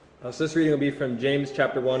So this reading will be from James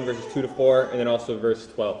chapter 1, verses 2 to 4, and then also verse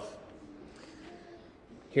 12.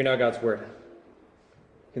 Hear now God's word.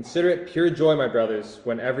 Consider it pure joy, my brothers,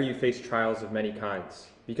 whenever you face trials of many kinds,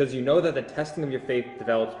 because you know that the testing of your faith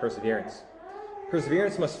develops perseverance.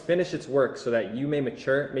 Perseverance must finish its work so that you may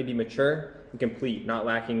be mature and complete, not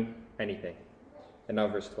lacking anything. And now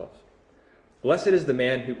verse 12. Blessed is the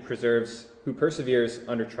man who perseveres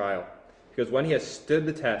under trial, because when he has stood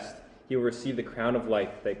the test, he will receive the crown of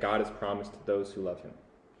life that God has promised to those who love him.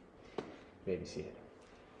 You may be seated.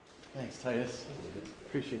 Thanks, Titus.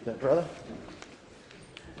 Appreciate that, brother.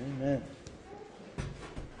 Amen.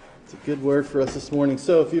 It's a good word for us this morning.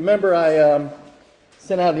 So if you remember, I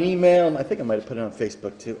sent out an email, and I think I might have put it on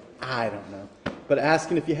Facebook too. I don't know. But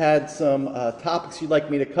asking if you had some topics you'd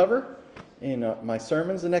like me to cover in my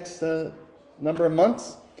sermons the next number of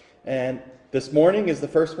months. And this morning is the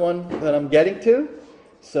first one that I'm getting to.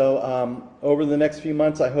 So over the next few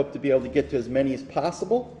months, I hope to be able to get to as many as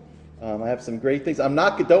possible. I have some great things. Don't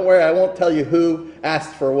worry, I won't tell you who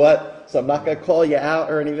asked for what, so I'm not going to call you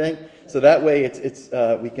out or anything. So that way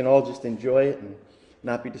we can all just enjoy it and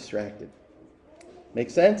not be distracted.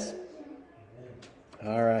 Make sense?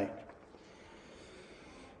 All right.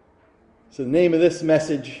 So the name of this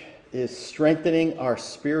message is Strengthening Our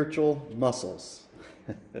Spiritual Muscles.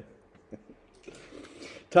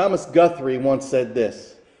 Thomas Guthrie once said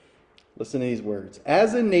this. Listen to these words.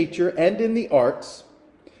 As in nature and in the arts,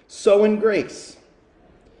 so in grace.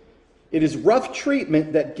 It is rough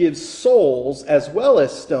treatment that gives souls as well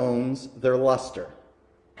as stones their luster.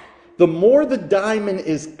 The more the diamond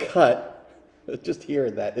is cut, just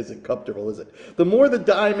hearing that isn't comfortable, is it? The more the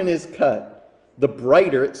diamond is cut, the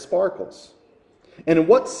brighter it sparkles. And in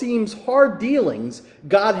what seems hard dealings,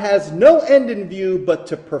 God has no end in view but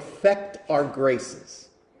to perfect our graces.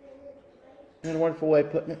 Isn't that a wonderful way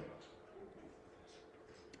of putting it?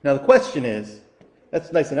 Now the question is,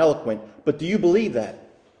 that's nice and eloquent, but do you believe that?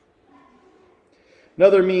 In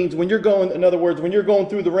other words, when you're going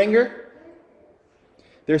through the ringer,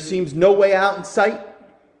 there seems no way out in sight,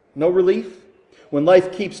 no relief. When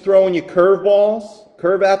life keeps throwing you curveballs,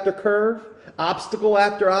 curve after curve, obstacle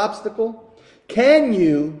after obstacle, can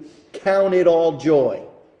you count it all joy?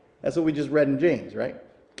 That's what we just read in James, right?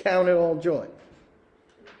 Count it all joy.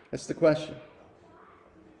 That's the question.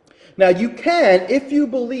 Now you can, if you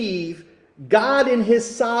believe God in His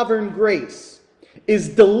sovereign grace is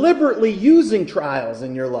deliberately using trials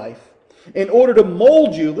in your life in order to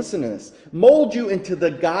mold you, listen to this, mold you into the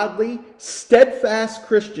godly, steadfast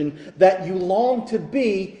Christian that you long to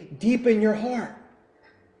be deep in your heart.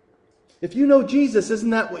 If you know Jesus,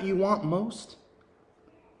 isn't that what you want most?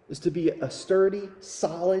 Is to be a sturdy,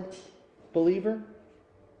 solid believer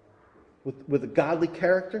with a godly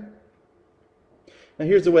character? Now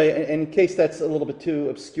here's the way, and in case that's a little bit too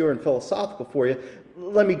obscure and philosophical for you,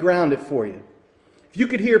 let me ground it for you. If you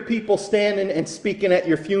could hear people standing and speaking at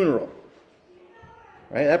your funeral,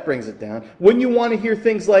 right, that brings it down. Wouldn't you want to hear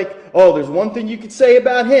things like, oh, there's one thing you could say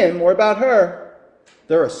about him or about her,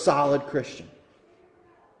 they're a solid Christian.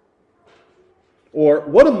 Or,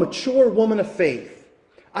 what a mature woman of faith.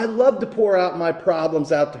 I love to pour out my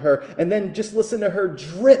problems out to her and then just listen to her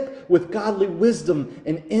drip with godly wisdom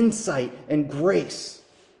and insight and grace.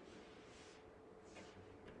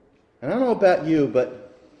 And I don't know about you,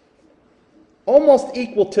 but almost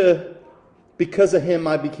equal to because of him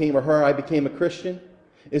I became a Christian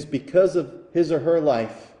is because of his or her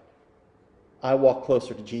life I walk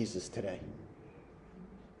closer to Jesus today.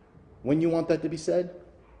 Wouldn't you want that to be said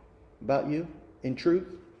about you in truth?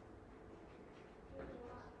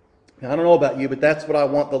 Now, I don't know about you, but that's what I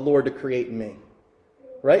want the Lord to create in me.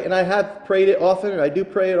 Right? And I have prayed it often, and I do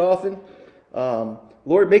pray it often.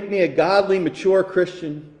 Lord, make me a godly, mature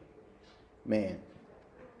Christian man.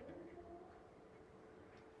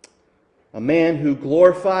 A man who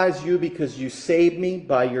glorifies you because you saved me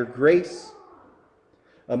by your grace.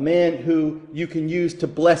 A man who you can use to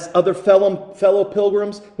bless other fellow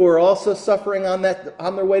pilgrims who are also suffering on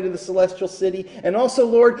their way to the celestial city. And also,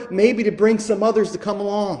 Lord, maybe to bring some others to come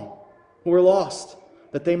along who are lost,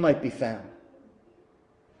 that they might be found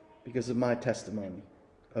because of my testimony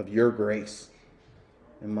of your grace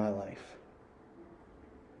in my life.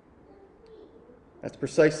 That's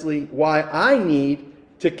precisely why I need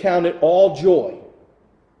to count it all joy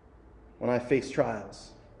when I face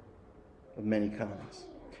trials of many kinds.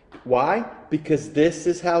 Why? Because this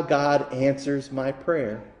is how God answers my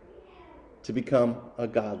prayer to become a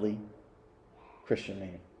godly Christian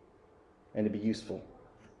man and to be useful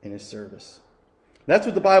in His service. That's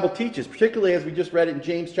what the Bible teaches, particularly as we just read it in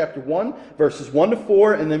James chapter 1, verses 1 to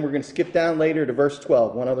 4, and then we're going to skip down later to verse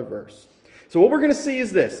 12, one other verse. So what we're going to see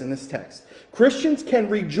is this in this text. Christians can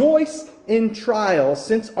rejoice in trials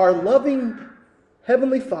since our loving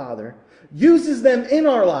Heavenly Father uses them in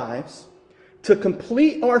our lives to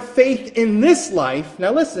complete our faith in this life,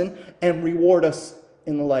 now listen, and reward us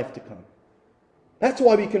in the life to come. That's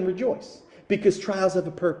why we can rejoice, because trials have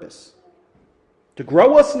a purpose. To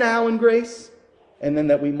grow us now in grace, and then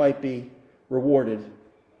that we might be rewarded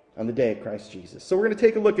on the day of Christ Jesus. So we're going to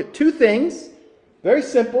take a look at two things. Very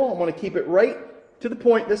simple. I want to keep it right to the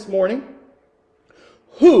point this morning.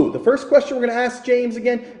 Who? The first question we're going to ask James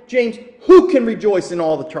again. James, who can rejoice in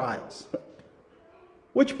all the trials?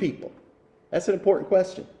 Which people? That's an important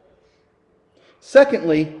question.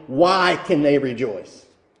 Secondly, why can they rejoice?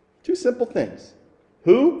 Two simple things.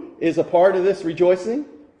 Who is a part of this rejoicing?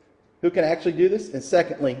 Who can actually do this? And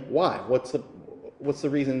secondly, why? What's the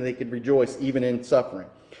reason they could rejoice even in suffering?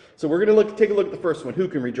 So we're going to take a look at the first one. Who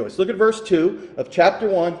can rejoice? Look at verse 2 of chapter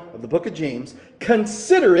 1 of the book of James.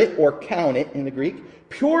 Consider it, or count it in the Greek,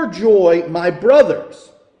 pure joy, my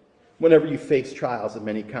brothers, whenever you face trials of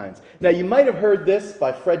many kinds. Now, you might have heard this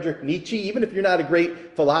by Friedrich Nietzsche. Even if you're not a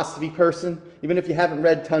great philosophy person, even if you haven't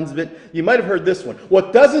read tons of it, you might have heard this one.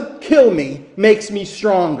 What doesn't kill me makes me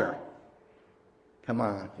stronger. Come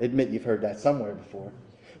on, admit you've heard that somewhere before.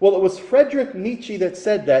 Well, it was Friedrich Nietzsche that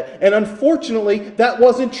said that, and unfortunately, that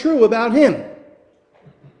wasn't true about him.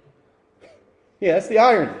 Yeah, that's the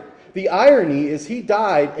irony. The irony is he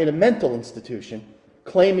died in a mental institution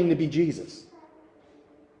claiming to be Jesus.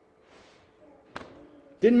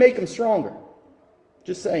 Didn't make him stronger.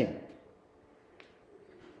 Just saying.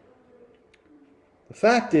 The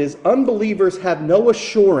fact is, unbelievers have no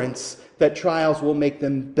assurance that trials will make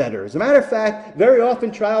them better. As a matter of fact, very often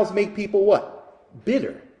trials make people what?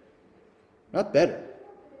 Bitter. Not better.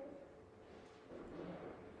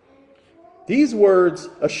 These words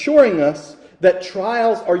assuring us that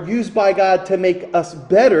trials are used by God to make us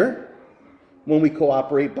better when we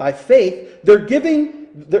cooperate by faith,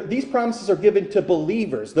 these promises are given to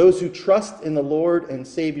believers, those who trust in the Lord and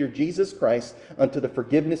Savior Jesus Christ unto the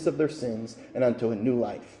forgiveness of their sins and unto a new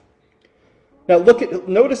life. Now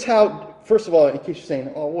notice how, first of all, in case you're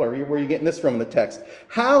saying, oh, where are you getting this from in the text?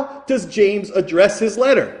 How does James address his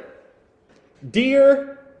letter?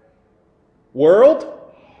 Dear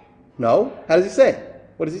world? No. How does he say?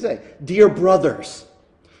 What does he say? Dear brothers.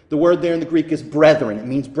 The word there in the Greek is brethren. It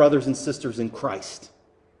means brothers and sisters in Christ.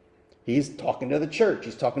 He's talking to the church.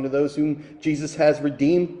 He's talking to those whom Jesus has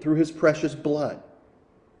redeemed through his precious blood.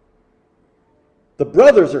 The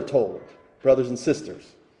brothers are told, brothers and sisters,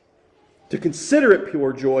 to consider it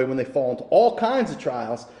pure joy when they fall into all kinds of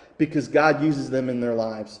trials, because God uses them in their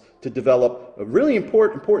lives to develop a really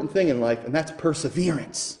important thing in life, and that's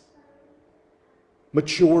perseverance,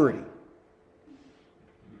 maturity.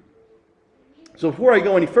 So before I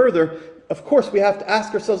go any further, of course we have to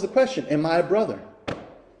ask ourselves the question, am I a brother?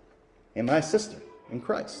 Am I a sister in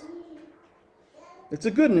Christ? It's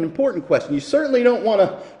a good and important question. You certainly don't want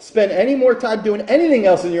to spend any more time doing anything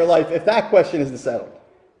else in your life if that question isn't settled.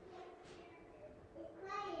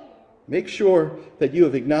 Make sure that you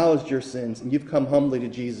have acknowledged your sins and you've come humbly to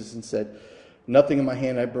Jesus and said, nothing in my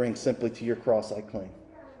hand I bring, simply to your cross I cling.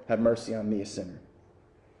 Have mercy on me, a sinner.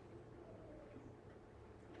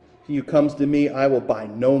 He who comes to me, I will by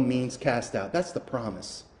no means cast out. That's the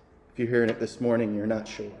promise. If you're hearing it this morning and you're not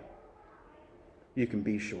sure, you can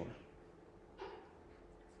be sure.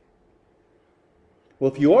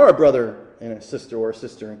 Well, if you are a brother and a sister or a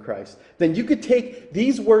sister in Christ, then you could take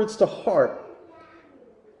these words to heart.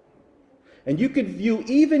 And you could view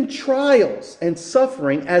even trials and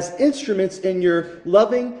suffering as instruments in your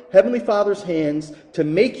loving Heavenly Father's hands to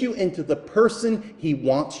make you into the person He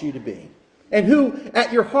wants you to be. And who,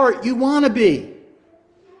 at your heart, you want to be.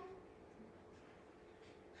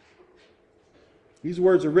 These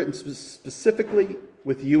words are written specifically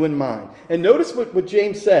with you in mind. And notice what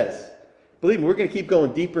James says. Believe me, we're going to keep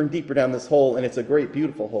going deeper and deeper down this hole, and it's a great,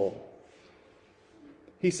 beautiful hole.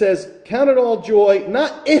 He says, count it all joy,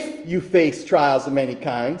 not if you face trials of many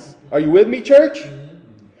kinds. Are you with me, church?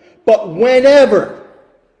 But whenever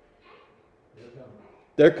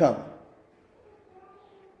they're coming.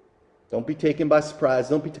 Don't be taken by surprise.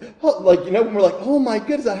 Don't be when we're like, oh my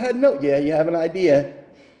goodness, I had no. Yeah, you have an idea.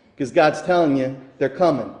 Because God's telling you they're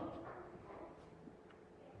coming.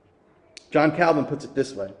 John Calvin puts it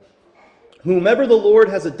this way. Whomever the Lord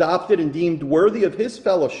has adopted and deemed worthy of his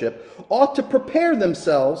fellowship ought to prepare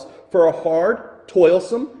themselves for a hard,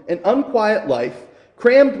 toilsome, and unquiet life,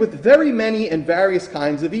 crammed with very many and various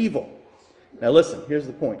kinds of evil. Now listen, here's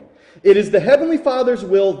the point. It is the Heavenly Father's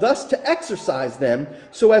will thus to exercise them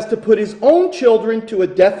so as to put His own children to a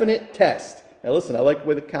definite test. Now listen, I like the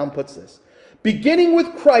way the Calvin puts this. Beginning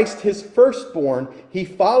with Christ, his firstborn, he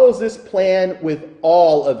follows this plan with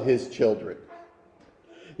all of his children.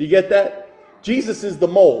 You get that? Jesus is the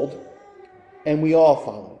mold, and we all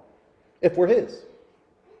follow. If we're his,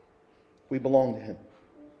 we belong to him.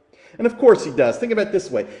 And of course he does. Think about it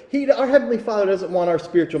this way. Our Heavenly Father doesn't want our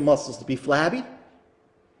spiritual muscles to be flabby.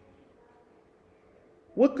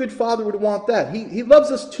 What good father would want that? He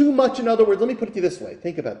loves us too much. In other words, let me put it to you this way.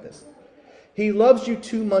 Think about this. He loves you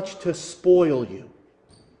too much to spoil you.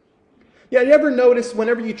 Yeah, you ever notice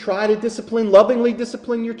whenever you try to lovingly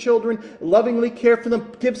discipline your children, lovingly care for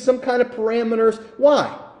them, give some kind of parameters?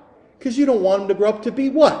 Why? Because you don't want them to grow up to be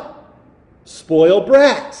what? Spoiled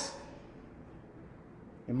brats.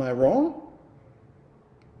 Am I wrong?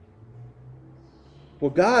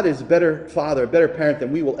 Well, God is a better father, a better parent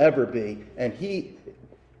than we will ever be, and he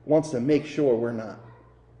wants to make sure we're not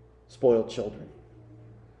spoiled children.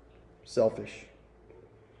 Selfish.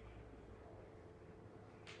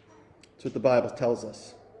 That's what the Bible tells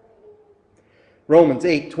us. Romans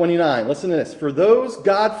 8:29. Listen to this. For those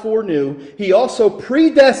God foreknew, he also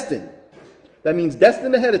predestined. That means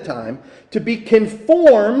destined ahead of time, to be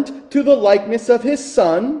conformed to the likeness of his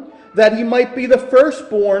Son, that he might be the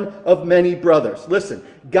firstborn of many brothers. Listen,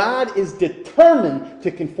 God is determined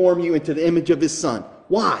to conform you into the image of his Son.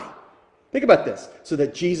 Why? Think about this. So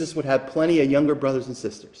that Jesus would have plenty of younger brothers and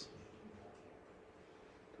sisters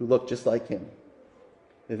who look just like him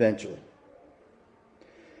eventually.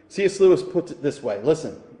 C.S. Lewis puts it this way.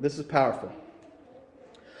 Listen, this is powerful.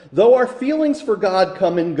 Though our feelings for God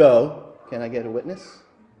come and go, can I get a witness?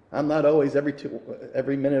 I'm not always every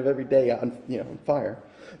minute of every day on fire.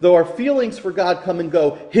 Though our feelings for God come and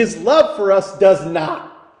go, his love for us does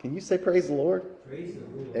not. Can you say praise the Lord? Praise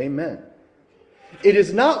the Lord. Amen. It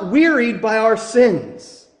is not wearied by our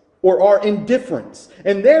sins or our indifference,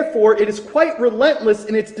 and therefore it is quite relentless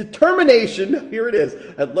in its determination. Here it is.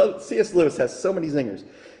 C.S. Lewis has so many zingers.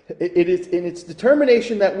 It is in its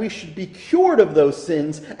determination that we should be cured of those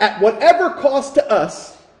sins at whatever cost to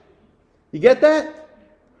us. You get that?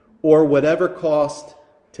 Or whatever cost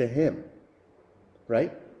to him.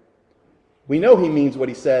 Right? We know he means what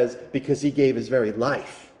he says because he gave his very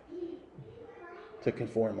life to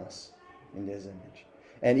conform us into his image.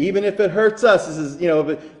 And even if it hurts us, this is,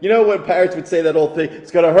 what parents would say, that old thing,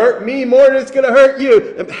 it's going to hurt me more than it's going to hurt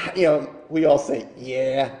you. We all say,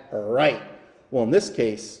 yeah, right. Well, in this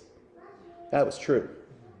case, that was true.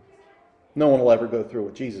 No one will ever go through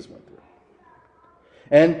what Jesus went through.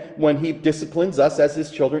 And when he disciplines us as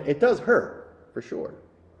his children, it does hurt, for sure.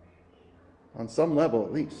 On some level,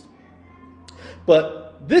 at least.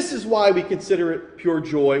 But this is why we consider it pure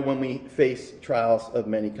joy when we face trials of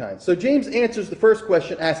many kinds. So James answers the first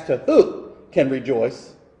question as to who can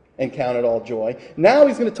rejoice and count it all joy. Now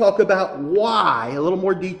he's going to talk about why, a little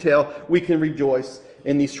more detail, we can rejoice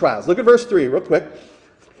in these trials. Look at verse 3 real quick.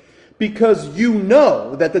 Because you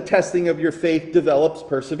know that the testing of your faith develops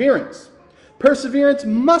perseverance. Perseverance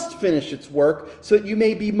must finish its work so that you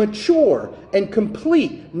may be mature and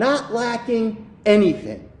complete, not lacking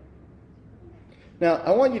anything. Now,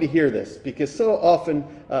 I want you to hear this, because so often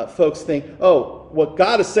folks think, what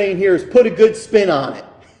God is saying here is put a good spin on it.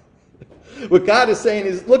 What God is saying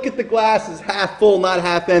is look at the glass as half full, not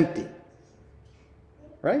half empty.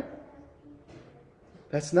 Right?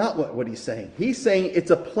 That's not what he's saying. He's saying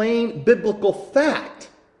it's a plain biblical fact,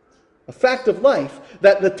 a fact of life,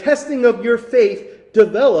 that the testing of your faith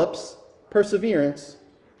develops perseverance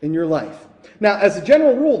in your life. Now, as a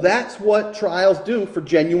general rule, that's what trials do for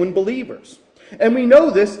genuine believers. And we know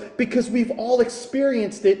this because we've all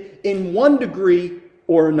experienced it in one degree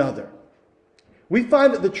or another. We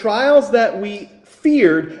find that the trials that we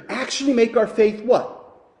feared actually make our faith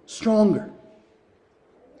what? Stronger.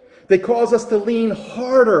 They cause us to lean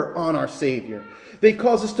harder on our Savior. They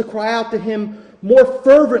cause us to cry out to him more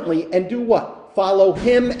fervently and do what? Follow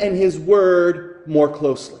him and his word more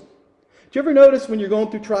closely. Do you ever notice when you're going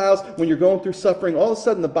through trials, when you're going through suffering, all of a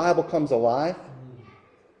sudden the Bible comes alive?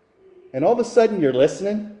 And all of a sudden you're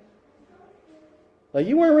listening? Like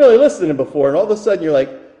you weren't really listening before, and all of a sudden you're like,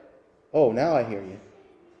 oh, now I hear you.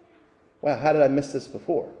 Wow, how did I miss this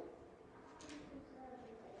before?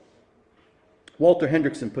 Walter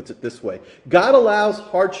Hendrickson puts it this way. God allows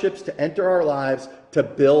hardships to enter our lives to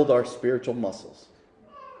build our spiritual muscles.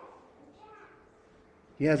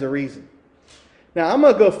 He has a reason. Now, I'm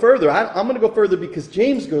going to go further. I'm going to go further because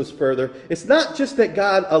James goes further. It's not just that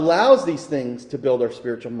God allows these things to build our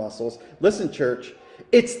spiritual muscles. Listen, church,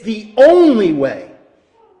 it's the only way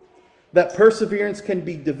that perseverance can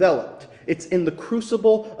be developed. It's in the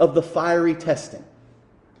crucible of the fiery testing.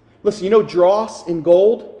 Listen, dross in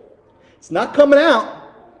gold? It's not coming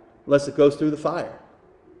out. unless it goes through the fire.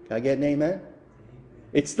 Can I get an amen?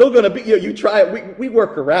 It's still going to be, you try it, we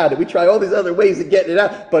work around it. We try all these other ways of getting it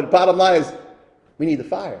out. But bottom line is, we need the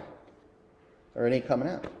fire, or it ain't coming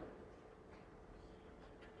out.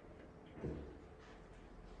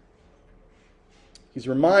 He's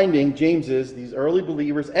reminding these early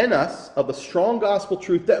believers, and us, of a strong gospel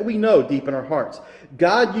truth that we know deep in our hearts.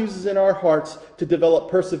 God uses in our hearts to develop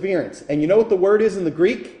perseverance. And you know what the word is in the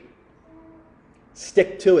Greek?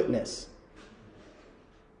 Stick-to-itness.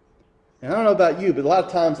 And I don't know about you, but a lot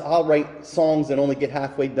of times I'll write songs and only get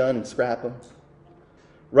halfway done and scrap them.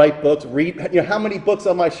 Write books, read. How many books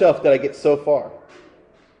on my shelf did I get so far?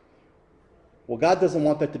 Well, God doesn't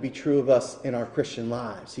want that to be true of us in our Christian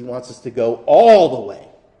lives. He wants us to go all the way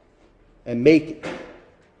and make it.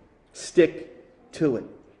 Stick to it.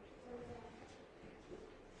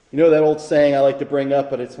 You know that old saying I like to bring up,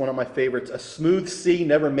 but it's one of my favorites. A smooth sea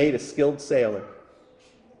never made a skilled sailor.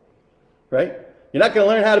 Right? You're not going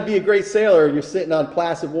to learn how to be a great sailor if you're sitting on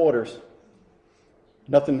placid waters.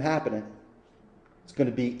 Nothing happening. It's going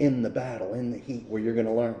to be in the battle, in the heat, where you're going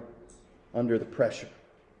to learn. Under the pressure.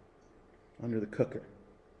 Under the cooker.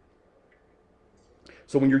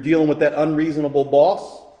 So when you're dealing with that unreasonable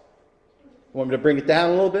boss, you want me to bring it down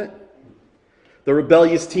a little bit? The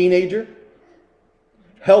rebellious teenager,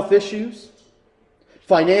 health issues,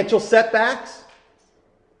 financial setbacks,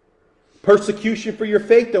 persecution for your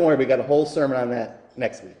faith. Don't worry, we got a whole sermon on that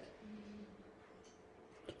next week.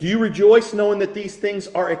 Do you rejoice knowing that these things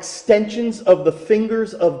are extensions of the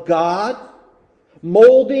fingers of God,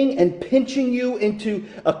 molding and pinching you into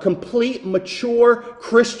a complete, mature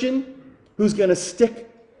Christian who's going to stick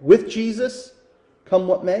with Jesus, come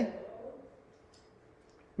what may?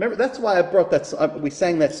 Remember, that's why I brought that. We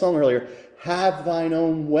sang that song earlier. Have thine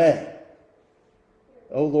own way.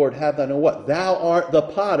 Oh Lord, have thine own what? Thou art the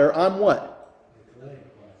potter. I'm what?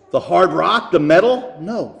 The hard rock, the metal?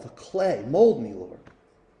 No, the clay. Mold me, Lord.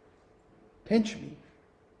 Pinch me.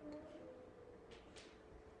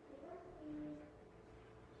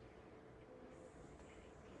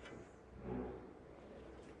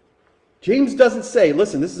 James doesn't say,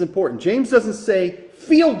 listen, this is important. James doesn't say,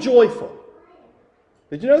 feel joyful.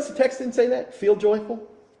 Did you notice the text didn't say that? Feel joyful?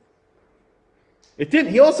 It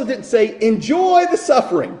didn't. He also didn't say, enjoy the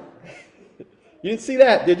suffering. You didn't see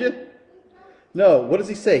that, did you? No. What does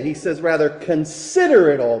he say? He says, rather,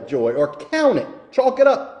 consider it all joy, or count it. Chalk it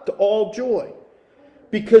up to all joy.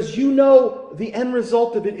 Because you know the end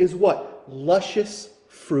result of it is what? Luscious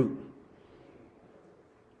fruit.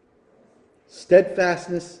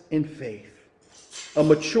 Steadfastness in faith. A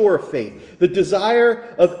mature faith. The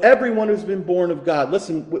desire of everyone who's been born of God.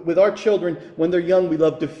 Listen, with our children, when they're young, we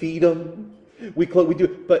love to feed them. We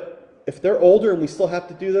do. But if they're older and we still have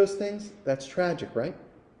to do those things, that's tragic, right?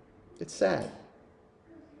 It's sad.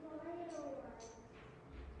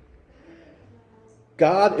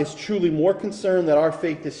 God is truly more concerned that our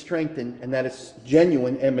faith is strengthened and that it's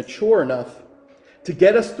genuine and mature enough to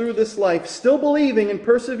get us through this life, still believing and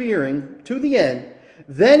persevering to the end,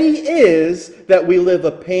 than He is that we live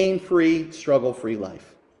a pain-free, struggle-free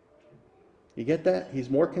life. You get that? He's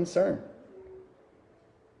more concerned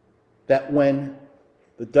that when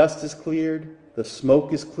the dust is cleared, the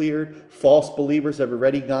smoke is cleared, false believers have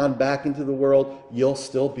already gone back into the world, you'll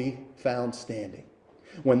still be found standing.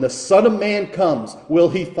 When the Son of Man comes, will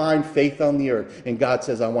He find faith on the earth? And God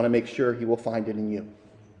says, I want to make sure He will find it in you.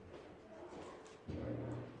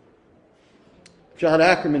 John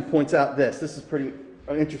Ackerman points out this. This is pretty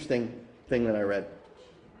interesting thing that I read.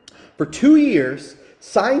 For 2 years,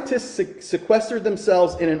 scientists sequestered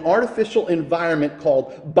themselves in an artificial environment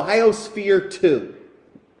called Biosphere 2.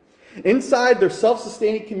 Inside their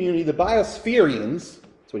self-sustaining community, the Biospherians,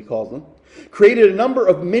 that's what he calls them, created a number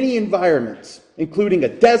of mini environments, including a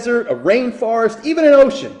desert, a rainforest, even an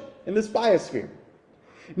ocean in this biosphere.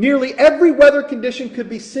 Nearly every weather condition could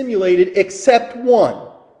be simulated except one: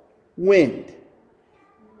 wind.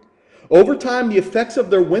 Over time, the effects of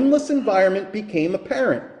their windless environment became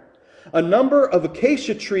apparent. A number of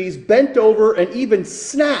acacia trees bent over and even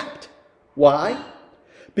snapped. Why?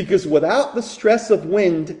 Because without the stress of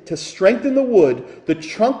wind to strengthen the wood, the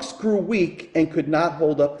trunks grew weak and could not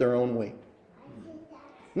hold up their own weight.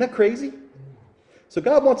 Isn't that crazy? So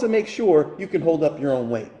God wants to make sure you can hold up your own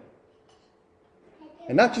weight.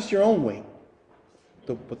 And not just your own weight,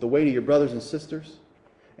 but the weight of your brothers and sisters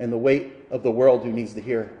and the weight of the world who needs to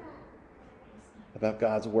hear about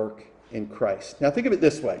God's work in Christ. Now think of it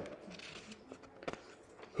this way.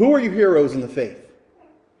 Who are your heroes in the faith?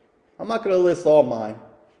 I'm not going to list all mine,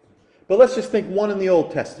 but let's just think one in the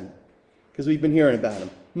Old Testament, because we've been hearing about him.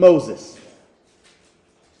 Moses.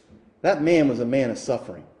 That man was a man of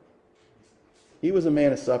suffering. He was a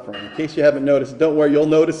man of suffering. In case you haven't noticed, don't worry, you'll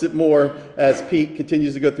notice it more as Pete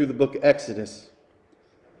continues to go through the book of Exodus.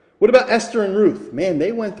 What about Esther and Ruth? Man,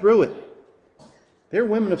 they went through it. They're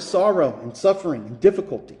women of sorrow and suffering and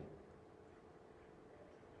difficulty.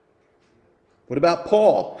 What about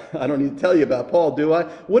Paul? I don't need to tell you about Paul, do I?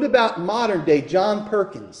 What about modern day John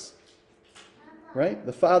Perkins? Right?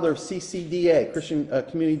 The father of CCDA, Christian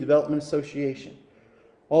Community Development Association.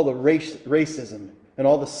 All the racism and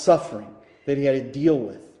all the suffering that he had to deal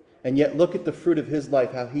with. And yet look at the fruit of his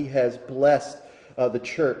life, how he has blessed the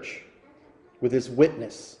church with his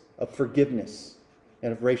witness of forgiveness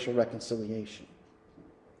and of racial reconciliation.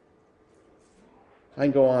 I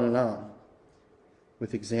can go on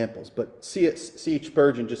with examples, but C.H.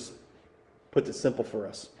 Spurgeon just puts it simple for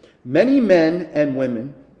us. Many men and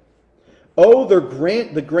women owe the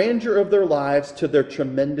grandeur of their lives to their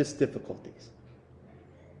tremendous difficulties.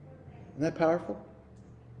 Isn't that powerful?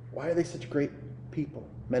 Why are they such great people,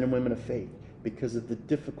 men and women of faith? Because of the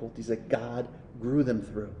difficulties that God grew them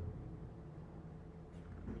through.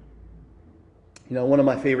 You know, one of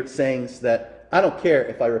my favorite sayings that I don't care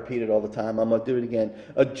if I repeat it all the time, I'm going to do it again.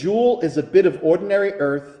 A jewel is a bit of ordinary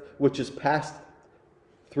earth which has passed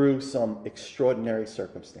through some extraordinary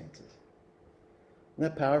circumstances. Isn't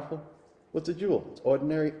that powerful? What's a jewel? It's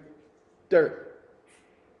ordinary dirt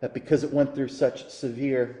that because it went through such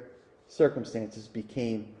severe circumstances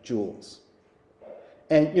became jewels.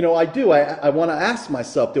 And, you know, I want to ask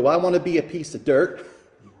myself, do I want to be a piece of dirt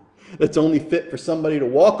that's only fit for somebody to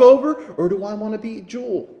walk over? Or do I want to be a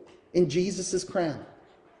jewel in Jesus' crown?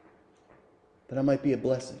 That I might be a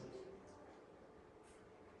blessing.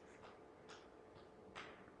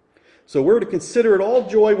 So we're to consider it all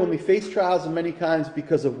joy when we face trials of many kinds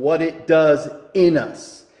because of what it does in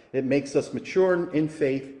us. It makes us mature in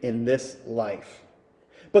faith in this life.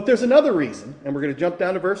 But there's another reason, and we're going to jump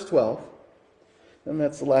down to verse 12. And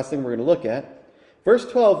that's the last thing we're going to look at. Verse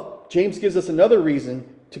 12, James gives us another reason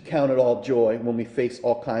to count it all joy when we face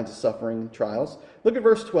all kinds of suffering and trials. Look at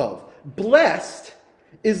verse 12. Blessed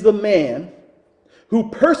is the man who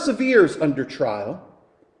perseveres under trial,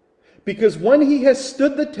 because when he has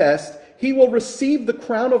stood the test, he will receive the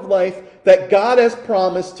crown of life that God has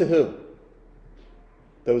promised to who?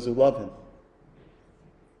 Those who love him.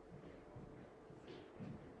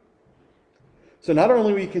 So not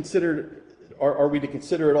only are we to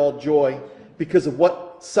consider it all joy because of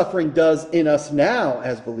what suffering does in us now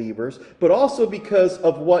as believers, but also because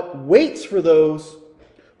of what waits for those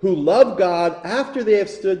who love God after they have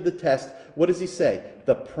stood the test. What does he say?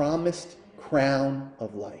 The promised crown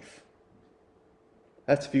of life.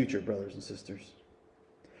 That's future, brothers and sisters.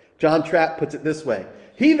 John Trapp puts it this way.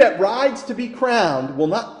 He that rides to be crowned will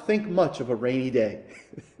not think much of a rainy day.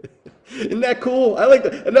 Isn't that cool? I like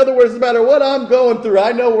that. In other words, no matter what I'm going through,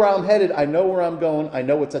 I know where I'm headed. I know where I'm going. I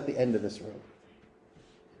know what's at the end of this road.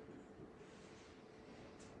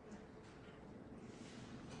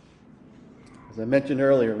 As I mentioned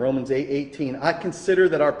earlier, Romans 8:18, I consider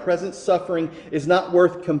that our present suffering is not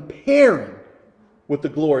worth comparing with the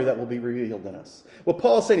glory that will be revealed in us. What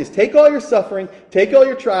Paul is saying is, take all your suffering, take all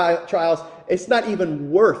your trials. It's not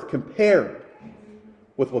even worth comparing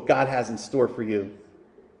with what God has in store for you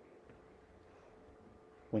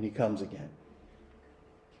when he comes again.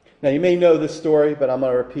 Now, you may know this story, but I'm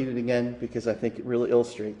going to repeat it again because I think it really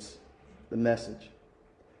illustrates the message.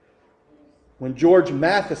 When George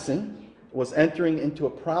Matheson was entering into a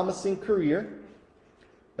promising career,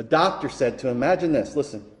 a doctor said to him, imagine this,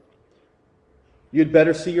 listen, you'd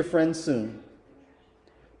better see your friends soon,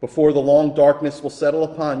 before the long darkness will settle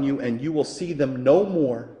upon you and you will see them no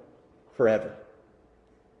more forever.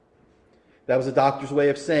 That was a doctor's way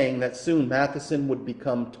of saying that soon Matheson would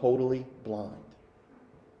become totally blind.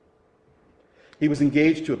 He was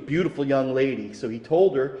engaged to a beautiful young lady, so he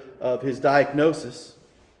told her of his diagnosis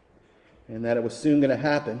and that it was soon going to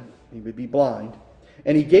happen. He would be blind.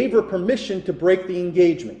 And he gave her permission to break the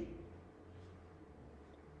engagement.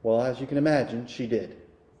 Well, as you can imagine, she did.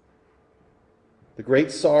 The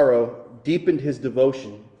great sorrow deepened his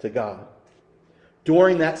devotion to God.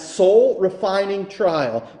 During that soul-refining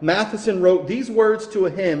trial, Matheson wrote these words to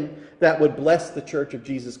a hymn that would bless the Church of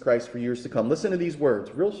Jesus Christ for years to come. Listen to these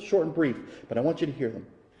words, real short and brief, but I want you to hear them.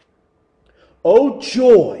 O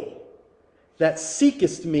joy that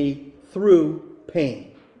seekest me through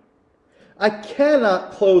pain, I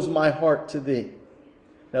cannot close my heart to thee.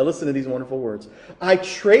 Now listen to these wonderful words. I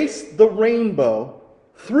trace the rainbow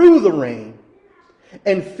through the rain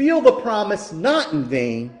and feel the promise not in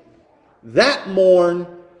vain. That morn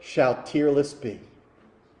shall tearless be.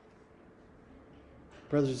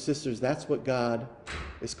 Brothers and sisters, that's what God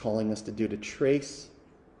is calling us to do, to trace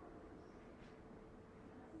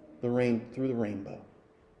through the rainbow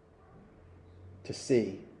to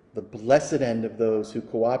see the blessed end of those who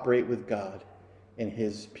cooperate with God in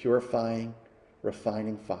his purifying,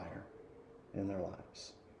 refining fire in their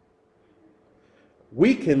lives.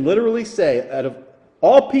 We can literally say, out of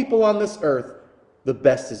all people on this earth, the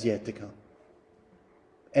best is yet to come.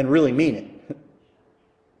 And really mean it.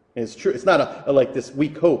 It's true. It's not a like this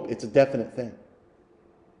weak hope. It's a definite thing.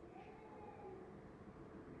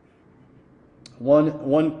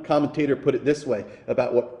 One commentator put it this way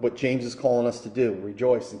about what James is calling us to do: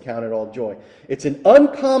 rejoice and count it all joy. It's an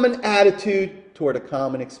uncommon attitude toward a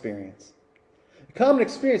common experience. A common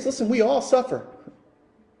experience, listen, we all suffer.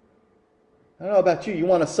 I don't know about you. You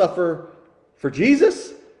want to suffer for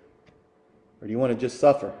Jesus? Or do you want to just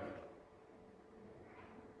suffer?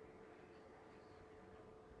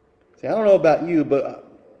 See, I don't know about you,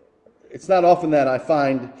 but it's not often that I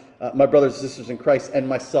find my brothers and sisters in Christ and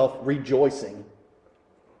myself rejoicing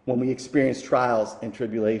when we experience trials and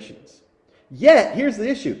tribulations. Yet, here's the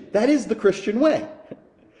issue. That is the Christian way.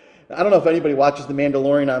 I don't know if anybody watches The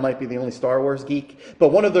Mandalorian. I might be the only Star Wars geek. But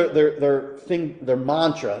one of their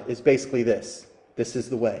mantra is basically this. This is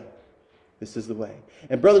the way. This is the way.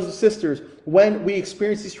 And brothers and sisters, when we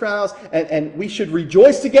experience these trials, and we should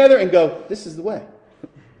rejoice together and go, this is the way.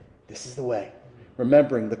 This is the way.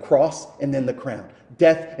 Remembering the cross and then the crown.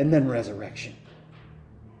 Death and then resurrection.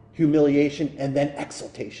 Humiliation and then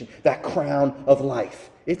exaltation. That crown of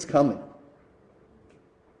life. It's coming.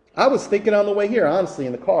 I was thinking on the way here, honestly,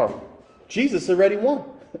 in the car, Jesus already won.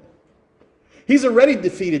 He's already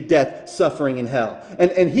defeated death, suffering, and hell.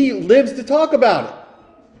 And he lives to talk about it.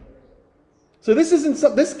 So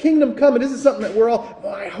this kingdom coming isn't something that we're all,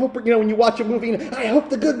 I hope, when you watch a movie, I hope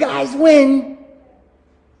the good guys win.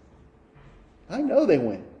 I know they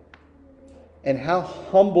win. And how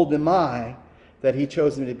humbled am I that he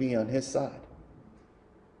chose me to be on his side.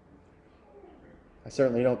 I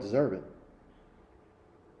certainly don't deserve it.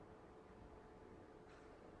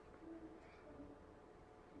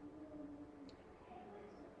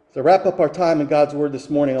 So wrap up our time in God's Word this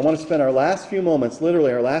morning. I want to spend our last few moments,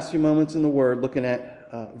 literally our last few moments in the Word, looking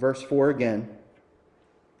at verse 4 again.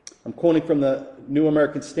 I'm quoting from the New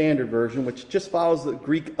American Standard Version, which just follows the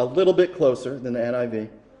Greek a little bit closer than the NIV.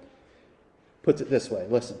 Puts it this way.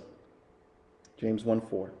 Listen. James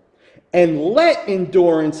 1:4. And let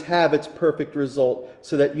endurance have its perfect result,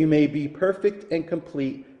 so that you may be perfect and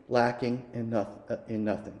complete, lacking in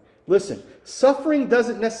nothing. Listen, suffering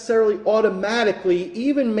doesn't necessarily automatically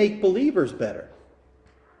even make believers better.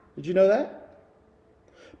 Did you know that?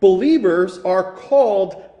 Believers are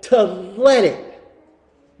called to let it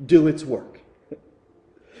do its work.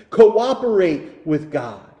 Cooperate with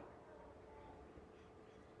God.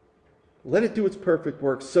 Let it do its perfect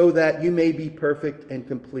work so that you may be perfect and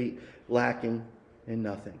complete, lacking in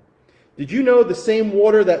nothing. Did you know the same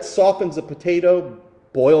water that softens a potato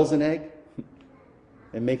boils an egg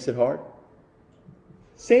and makes it hard?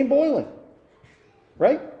 Same boiling,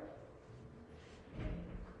 right?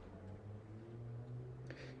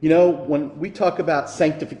 When we talk about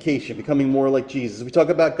sanctification, becoming more like Jesus, we talk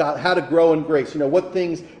about God, how to grow in grace,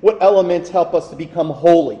 what elements help us to become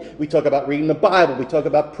holy. We talk about reading the Bible, we talk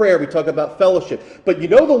about prayer, we talk about fellowship. But the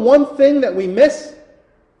one thing that we miss?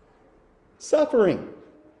 Suffering.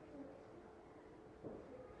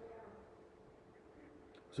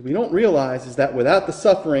 So we don't realize is that without the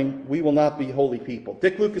suffering, we will not be holy people.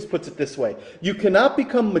 Dick Lucas puts it this way: you cannot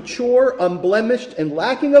become mature, unblemished, and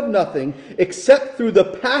lacking of nothing except through the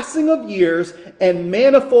passing of years and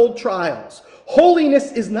manifold trials.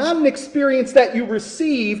 Holiness is not an experience that you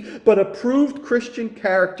receive, but a proved Christian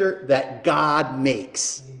character that God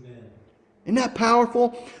makes. Isn't that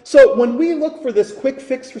powerful? So when we look for this quick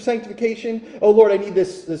fix for sanctification, oh Lord, I need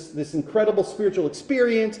this incredible spiritual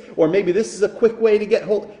experience, or maybe this is a quick way to get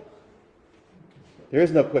holy. There is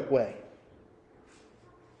no quick way.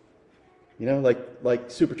 Like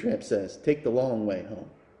Supertramp says, take the long way home.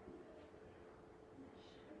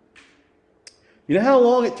 You know how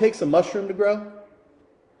long it takes a mushroom to grow?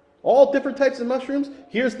 All different types of mushrooms?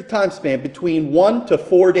 Here's the time span, between 1 to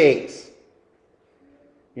 4 days.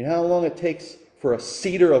 You know how long it takes for a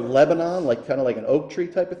cedar of Lebanon, kind of like an oak tree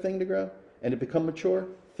type of thing, to grow and to become mature?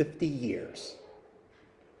 50 years.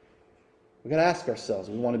 We've got to ask ourselves,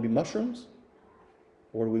 do we want to be mushrooms?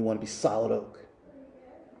 Or do we want to be solid oak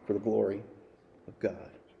for the glory of God?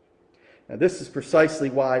 Now, this is precisely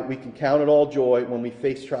why we can count it all joy when we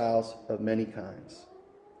face trials of many kinds.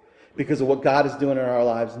 Because of what God is doing in our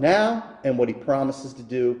lives now and what he promises to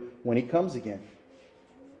do when he comes again.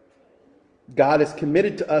 God is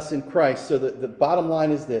committed to us in Christ, so the bottom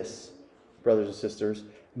line is this, brothers and sisters: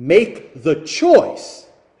 make the choice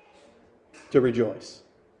to rejoice.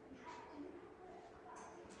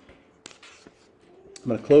 I'm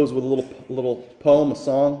going to close with a little poem, a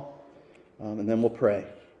song, and then we'll pray.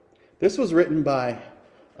 This was written by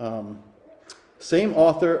same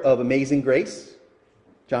author of Amazing Grace,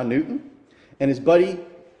 John Newton, and his buddy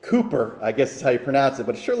Cowper, I guess is how you pronounce it,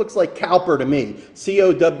 but it sure looks like Cowper to me,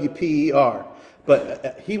 Cowper.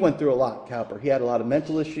 But he went through a lot, Cowper. He had a lot of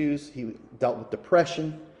mental issues. He dealt with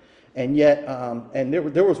depression, and yet, and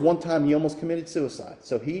there was one time he almost committed suicide.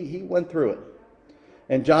 So he went through it.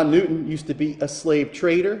 And John Newton used to be a slave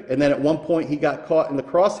trader, and then at one point he got caught in the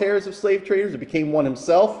crosshairs of slave traders and became one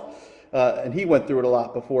himself. And he went through it a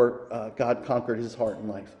lot before God conquered his heart and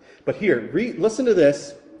life. But here, listen to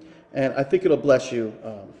this, and I think it'll bless you,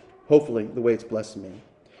 hopefully, the way it's blessed me.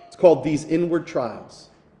 It's called These Inward Trials.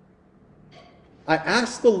 I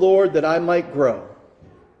ask the Lord that I might grow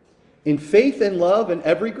in faith and love and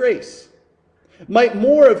every grace, might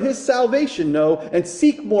more of his salvation know, and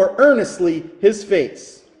seek more earnestly his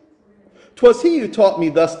face. 'Twas he who taught me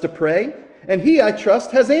thus to pray, and he, I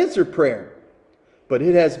trust, has answered prayer. But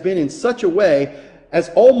it has been in such a way as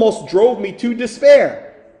almost drove me to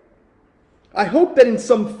despair. I hope that in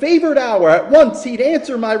some favored hour at once he'd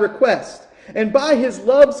answer my request, and by his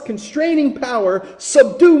love's constraining power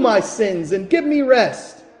subdue my sins and give me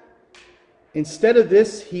rest. Instead of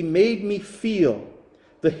this, he made me feel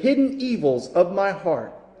the hidden evils of my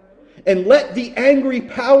heart, and let the angry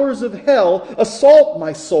powers of hell assault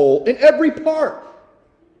my soul in every part.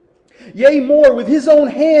 Yea, more, with his own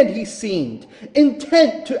hand he seemed,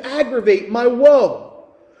 intent to aggravate my woe,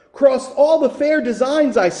 crossed all the fair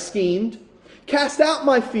designs I schemed, cast out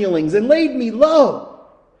my feelings, and laid me low.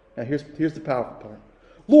 Now here's the powerful part.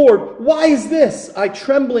 Lord, why is this? I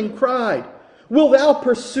trembling cried. Wilt thou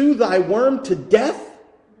pursue thy worm to death?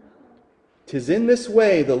 'Tis in this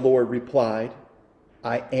way, the Lord replied,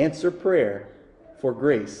 I answer prayer for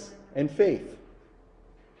grace and faith.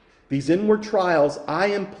 These inward trials I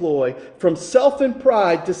employ from self and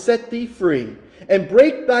pride to set thee free, and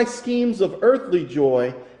break thy schemes of earthly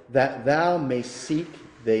joy, that thou mayst seek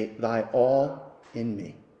thy all in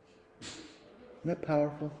me. Isn't that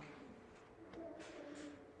powerful?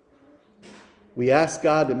 We ask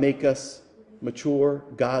God to make us mature,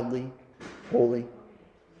 godly, holy.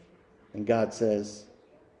 And God says,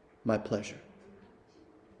 my pleasure.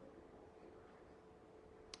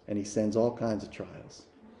 And he sends all kinds of trials.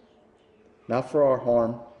 Not for our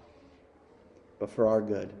harm, but for our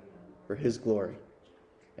good, for his glory,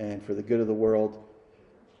 and for the good of the world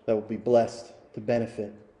that will be blessed to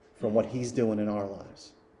benefit from what he's doing in our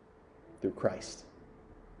lives through Christ.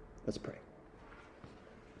 Let's pray.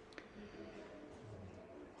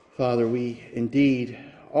 Father, we indeed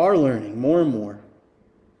are learning more and more.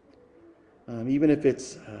 Even if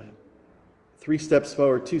it's 3 steps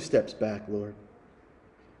forward, 2 steps back, Lord.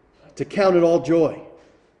 To count it all joy,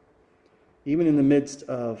 even in the midst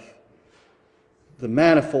of the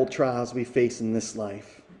manifold trials we face in this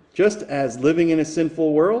life, just as living in a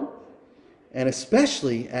sinful world, and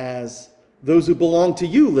especially as those who belong to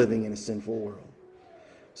you living in a sinful world.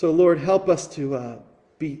 So, Lord, help us to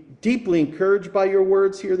be deeply encouraged by your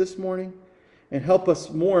words here this morning, and help us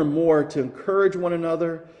more and more to encourage one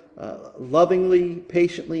another lovingly,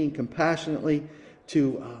 patiently, and compassionately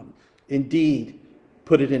to indeed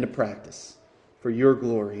put it into practice for your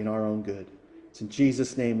glory and our own good. It's in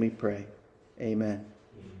Jesus' name we pray. Amen.